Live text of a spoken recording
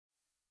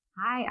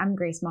Hi, I'm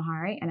Grace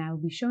Mahary, and I will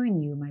be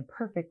showing you my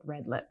perfect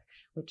red lip,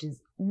 which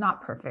is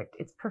not perfect.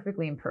 It's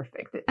perfectly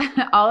imperfect.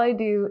 All I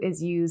do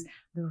is use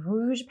the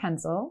Rouge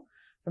pencil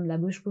from La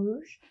Bouche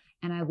Rouge,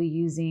 and I'll be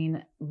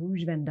using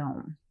Rouge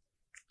Vendôme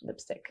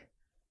lipstick.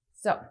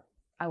 So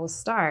I will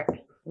start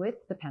with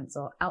the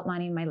pencil,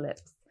 outlining my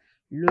lips.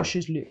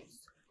 Luscious lips.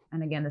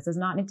 And again, this does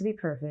not need to be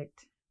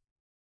perfect.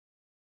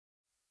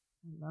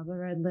 I love a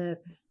red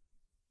lip.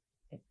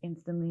 It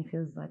instantly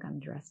feels like I'm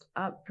dressed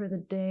up for the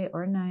day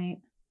or night.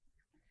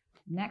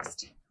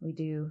 Next, we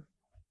do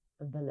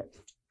the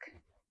lipstick.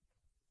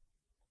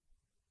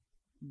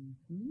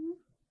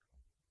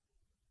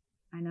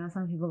 I know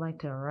some people like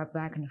to rub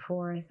back and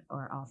forth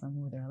or also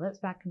move their lips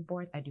back and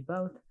forth. I do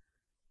both.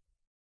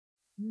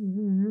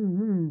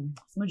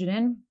 Smudge it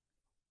in.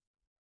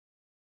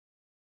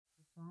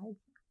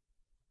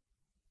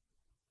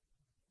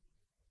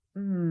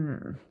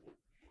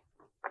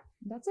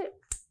 That's it.